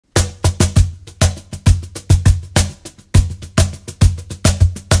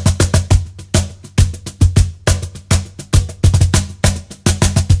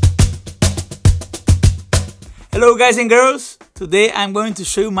Hello guys and girls, today I'm going to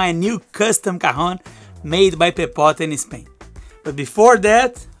show you my new custom cajon made by Pepote in Spain. But before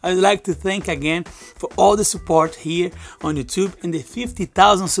that, I would like to thank again for all the support here on YouTube and the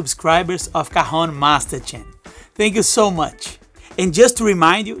 50,000 subscribers of Cajon Master channel. Thank you so much. And just to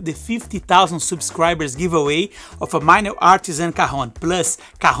remind you, the 50,000 subscribers giveaway of a Meinl Artisan Cajon plus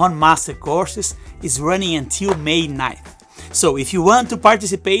Cajon Master courses is running until May 9th. So if you want to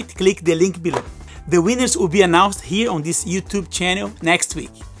participate, click the link below. The winners will be announced here on this YouTube channel next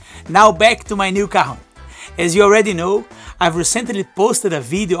week. Now back to my new cajon. As you already know, I've recently posted a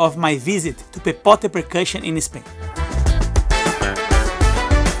video of my visit to Pepote Percussion in Spain.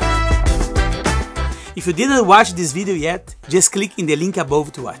 If you didn't watch this video yet, just click in the link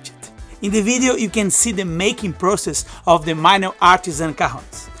above to watch it. In the video you can see the making process of the Meinl Artisan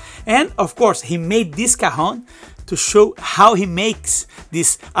Cajons. And of course he made this cajon to show how he makes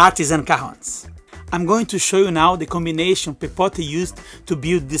these artisan cajons. I'm going to show you now the combination Pepote used to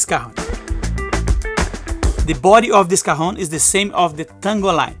build this cajon. The body of this cajon is the same of the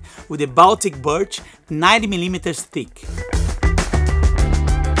Tango line, with a Baltic birch 90 mm thick.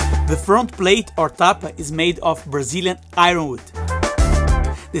 The front plate or tapa is made of Brazilian ironwood.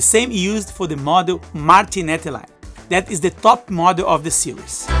 The same used for the model Martinete line. That is the top model of the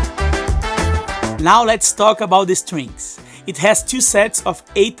series. Now let's talk about the strings. It has two sets of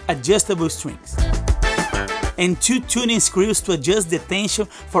 8 adjustable strings and 2 tuning screws to adjust the tension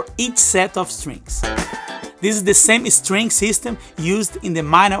for each set of strings. This is the same string system used in the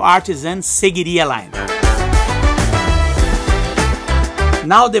Meinl Artisan Seguiria line.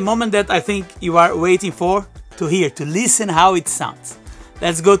 Now the moment that I think you are waiting for, to hear, to listen how it sounds.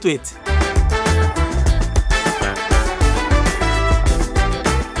 Let's go to it.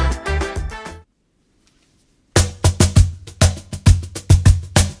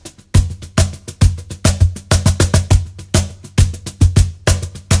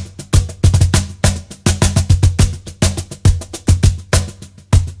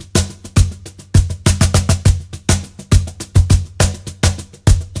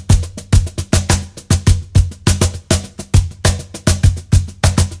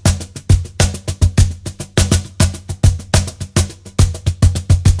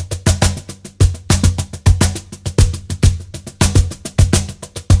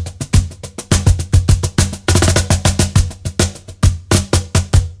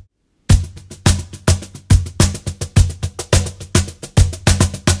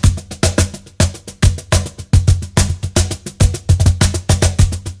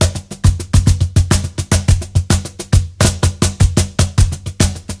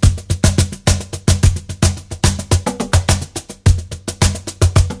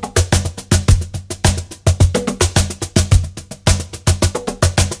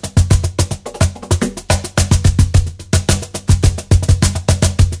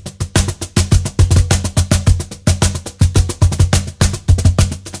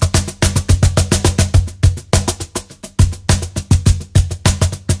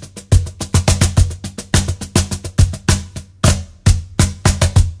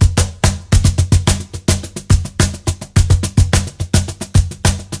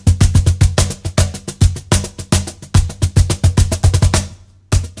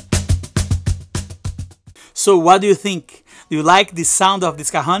 So what do you think? Do you like the sound of this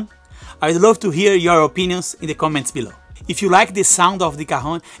cajon? I'd love to hear your opinions in the comments below. If you like the sound of the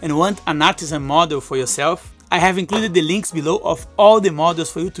cajon and want an artisan model for yourself, I have included the links below of all the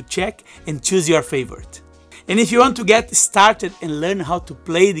models for you to check and choose your favorite. And if you want to get started and learn how to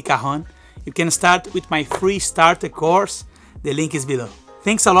play the cajon, you can start with my free starter course. The link is below.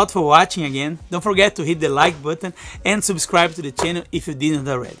 Thanks a lot for watching again. Don't forget to hit the like button and subscribe to the channel if you didn't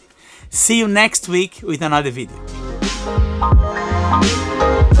already. See you next week with another video.